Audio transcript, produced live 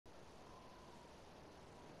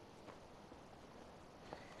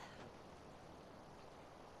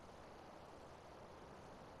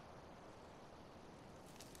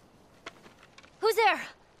Who's there?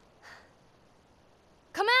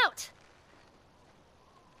 Come out!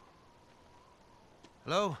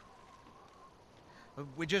 Hello?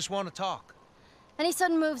 We just want to talk. Any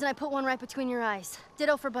sudden moves and I put one right between your eyes.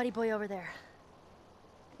 Ditto for buddy boy over there.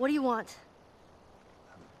 What do you want?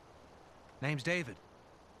 Name's David.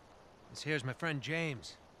 This here's my friend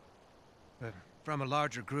James. We're from a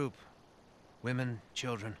larger group. Women,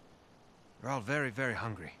 children. We're all very, very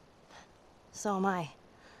hungry. So am I.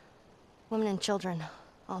 Women and children.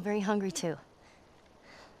 All very hungry too.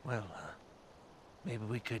 Well, maybe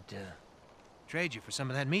we could, trade you for some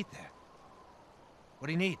of that meat there. What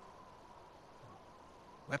do you need?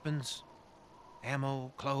 Weapons?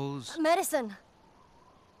 Ammo? Clothes? Medicine!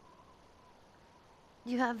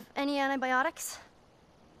 You have any antibiotics?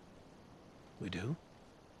 We do.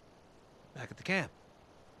 Back at the camp.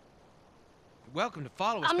 You're welcome to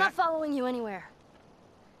follow us I'm back. not following you anywhere.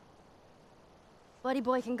 Buddy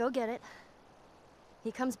boy can go get it.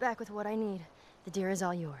 He comes back with what I need. The deer is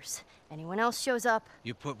all yours. Anyone else shows up...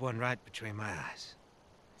 You put one right between my eyes.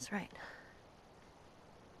 That's right.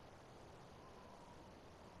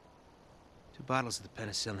 2 bottles of the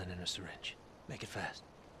penicillin in a syringe. Make it fast.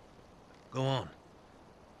 Go on.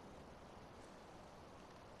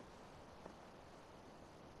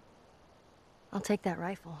 I'll take that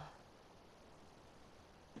rifle.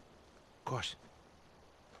 Of course.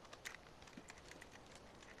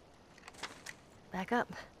 Back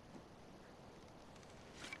up.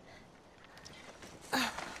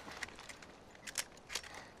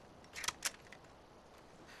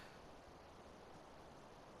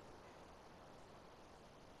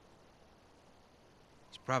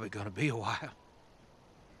 It's probably gonna be a while.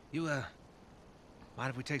 You, mind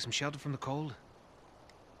if we take some shelter from the cold?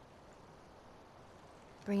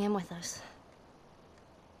 Bring him with us.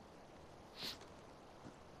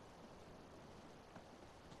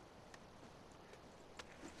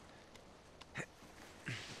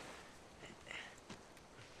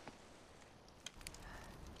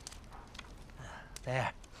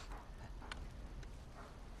 There.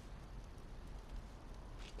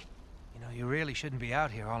 You know, you really shouldn't be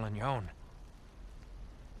out here all on your own.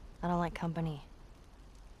 I don't like company.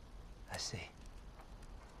 I see.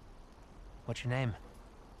 What's your name?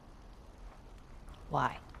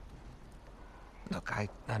 Why? Look, I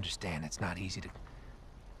understand it's not easy to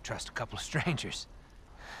trust a couple of strangers.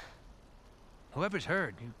 Whoever's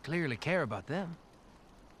hurt, you clearly care about them.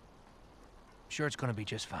 I'm sure it's gonna be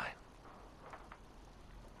just fine.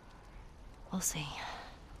 We'll see.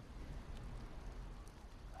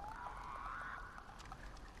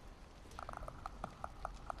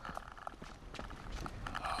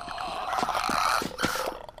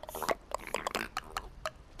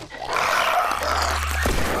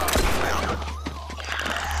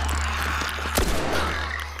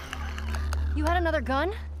 You had another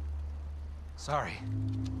gun? Sorry.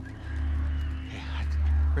 Hey, I'd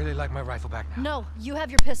really like my rifle back now. No, you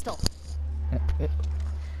have your pistol.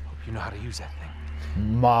 Hope you know how to use that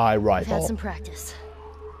thing. My I've rifle. had some practice.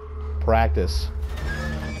 Practice.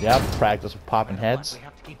 Yep, practice with popping No matter what, heads. we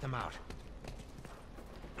have to keep them out.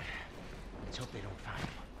 Let's hope they don't find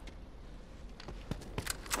them.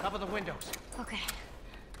 Cover the windows. Okay.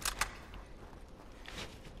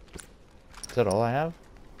 Is that all I have?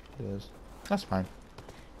 It is. That's fine.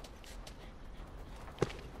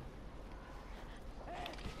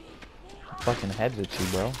 Fucking heads at you,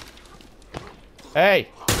 bro. Hey!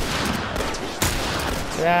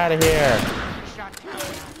 Get out of here!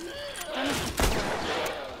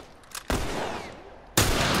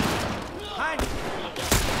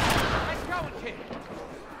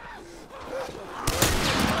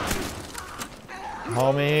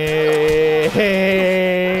 Homie!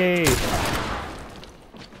 Hey!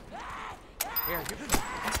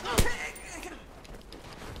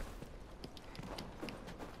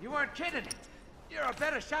 You weren't kidding. You're a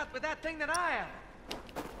better shot with that thing than I am.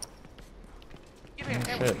 Give me a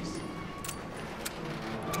hand with this.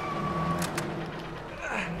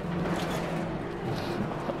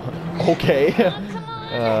 Okay.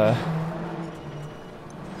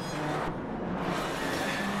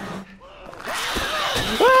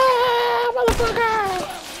 Motherfucker!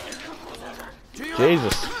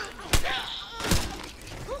 Jesus.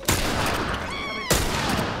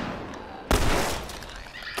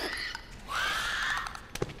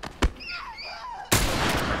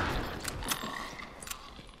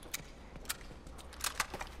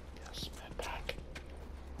 Yes, head back.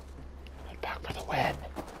 Head back for the win.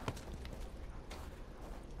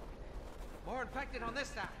 More infected on this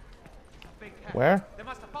side. A big pack. Where? They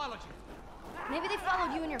must have followed you. Maybe they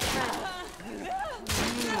followed you and your friend.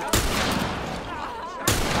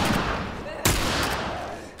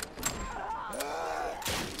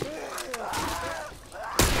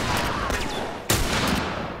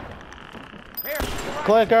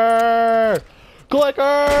 Clicker!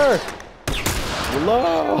 Clicker!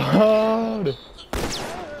 Load!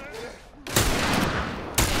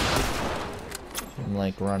 I'm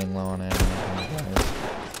like running low on ammo, guys.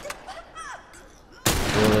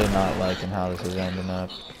 Really not liking how this is ending up.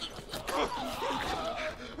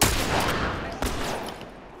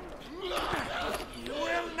 You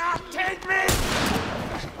will not take me!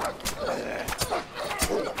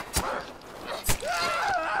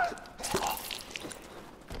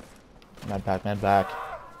 Med back, med back.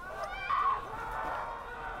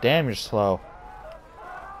 Damn, you're slow.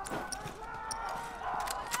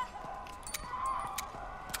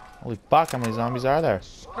 Holy fuck, how many zombies are there?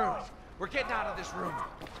 Screw it. We're getting out of this room.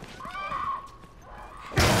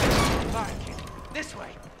 Fire kid. This way.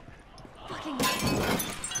 Fucking.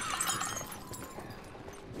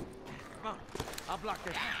 Come on. I'll block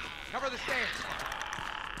this. Cover the stairs.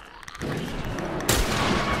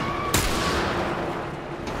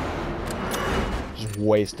 Just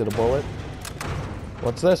wasted a bullet.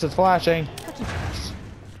 What's this? It's flashing.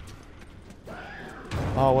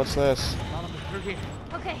 Oh, what's this? Follow me through here.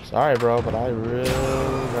 Okay. Sorry, bro, but I really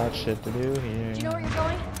got shit to do here. Do you know where you're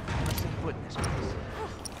going? Let's set foot in this place.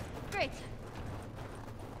 Great.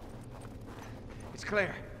 It's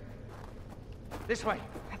clear. This way.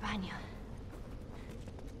 Right behind you.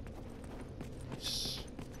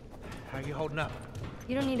 How are you holding up?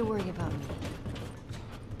 You don't need to worry about me.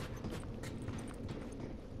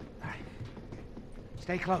 All right.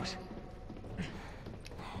 Stay close.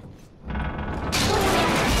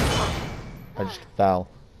 I just fell.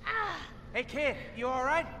 Hey, kid. You all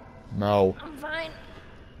right? No. I'm fine.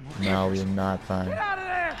 No, you're not Get fine. out of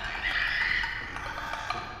there!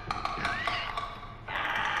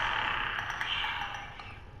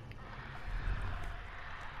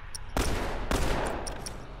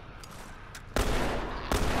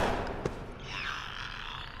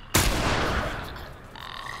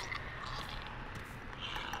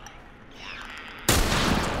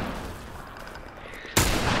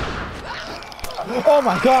 Oh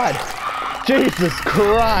my god! Jesus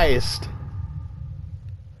Christ!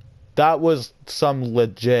 That was some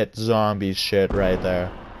legit zombie shit right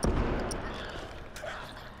there.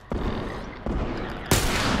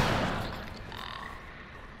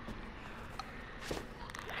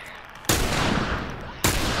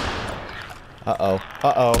 Uh-oh.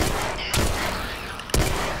 Uh-oh.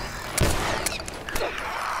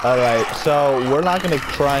 Alright, so we're not gonna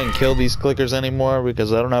try and kill these clickers anymore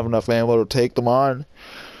because I don't have enough ammo to take them on.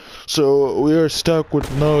 So we are stuck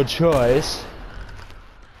with no choice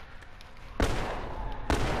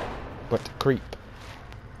but to creep.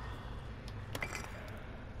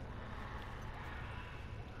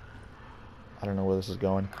 I don't know where this is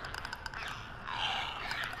going.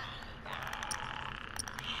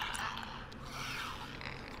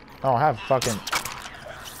 Oh, I have fucking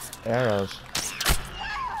arrows.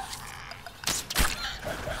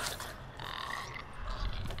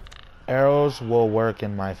 Arrows will work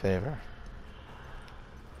in my favor.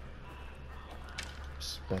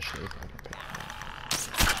 Especially if I can pick them up.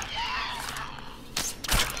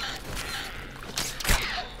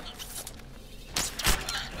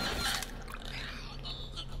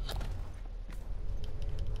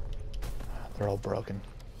 They're all broken.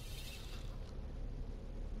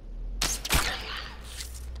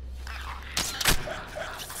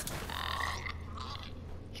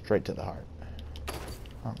 Straight to the heart.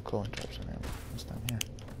 Oh, cool interruption ammo. What's down here?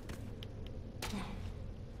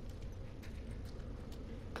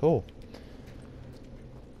 Cool.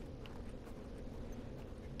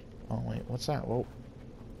 Oh wait, what's that? Whoa.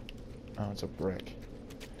 Oh, it's a brick.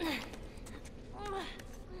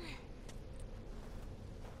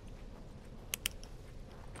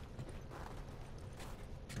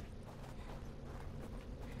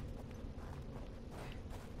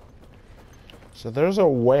 So there's a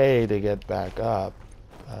way to get back up,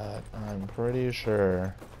 but I'm pretty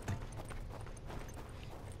sure...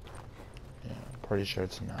 Yeah, I'm pretty sure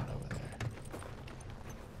it's not over there.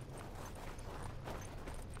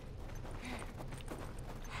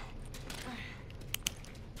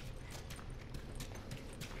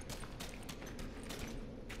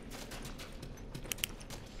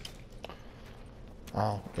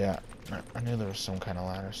 Oh, yeah. I knew there was some kind of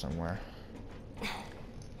ladder somewhere.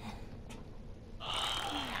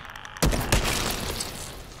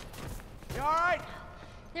 You all right?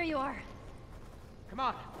 There you are. Come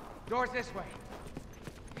on. Door's this way.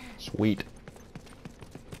 Sweet.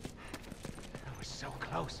 That was so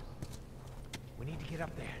close. We need to get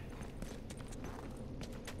up there.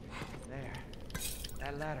 There.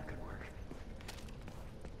 That ladder could work.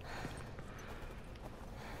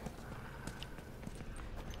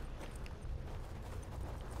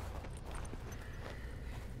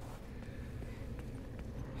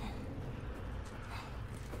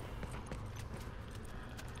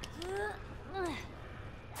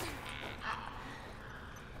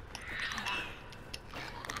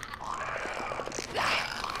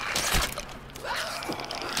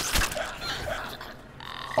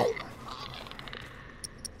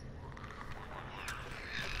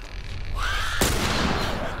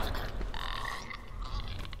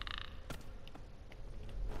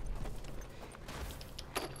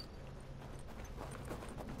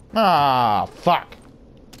 Ah, fuck.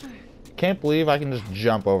 Can't believe I can just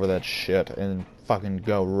jump over that shit and fucking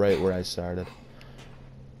go right where I started.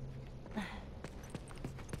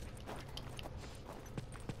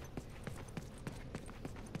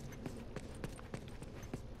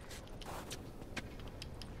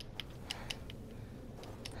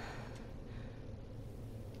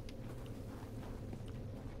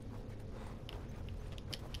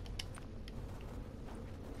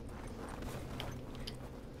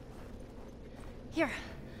 Here,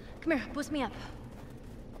 come here, boost me up.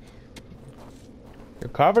 You're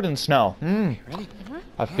covered in snow. Ready?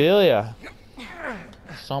 I feel ya.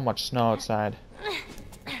 So much snow outside.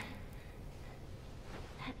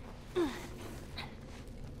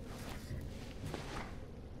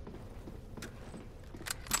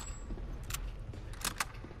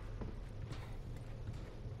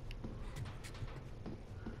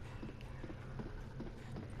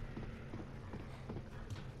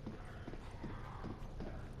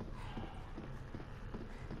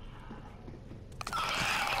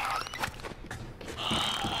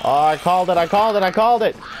 Oh, I called it, I called it, I called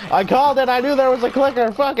it! I called it, I knew there was a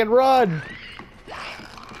clicker! Fucking run!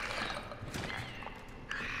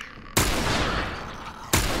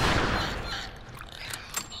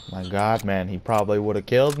 My god, man, he probably would have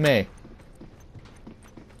killed me.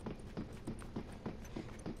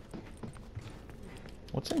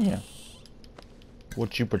 What's in here?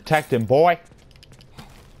 Would you protect him, boy?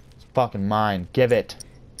 It's fucking mine. Give it.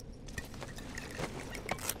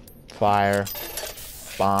 Fire.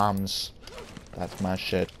 Bombs. That's my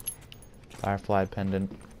shit. Firefly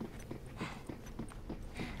pendant.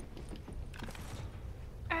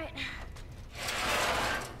 Alright.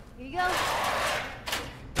 Here you go.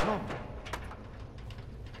 Come on.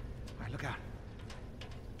 Alright, look out.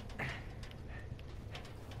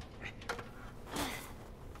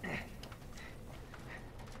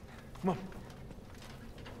 Come on.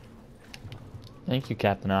 Thank you,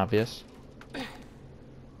 Captain Obvious.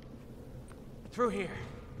 Through here.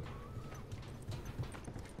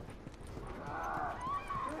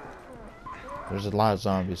 There's a lot of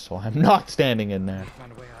zombies, so I'm not standing in there.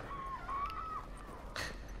 Find a way out.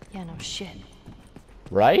 Yeah, no shit.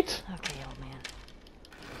 Right? Okay, old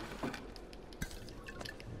man.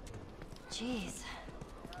 Jeez.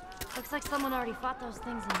 Looks like someone already fought those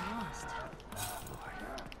things and lost.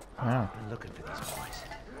 Yeah. I'm looking for these boys.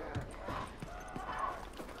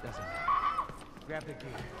 Doesn't matter. Grab the gear.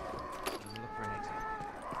 And look for an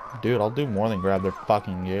exit. Dude, I'll do more than grab their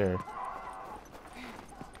fucking gear.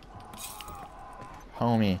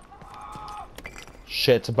 Homie.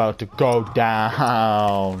 Shit's about to go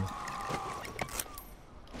down.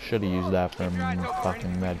 Should've used that for a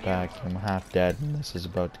fucking med pack. I'm half dead and this is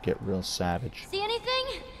about to get real savage. See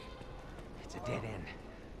anything? It's a dead end.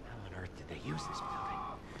 How on earth did they use this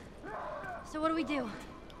building? So what do we do? We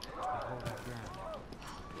hold our ground.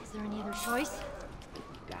 Is there any other choice?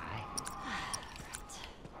 Die. Right.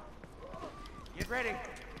 Get ready.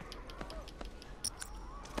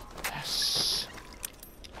 Yes.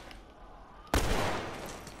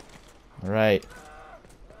 Alright.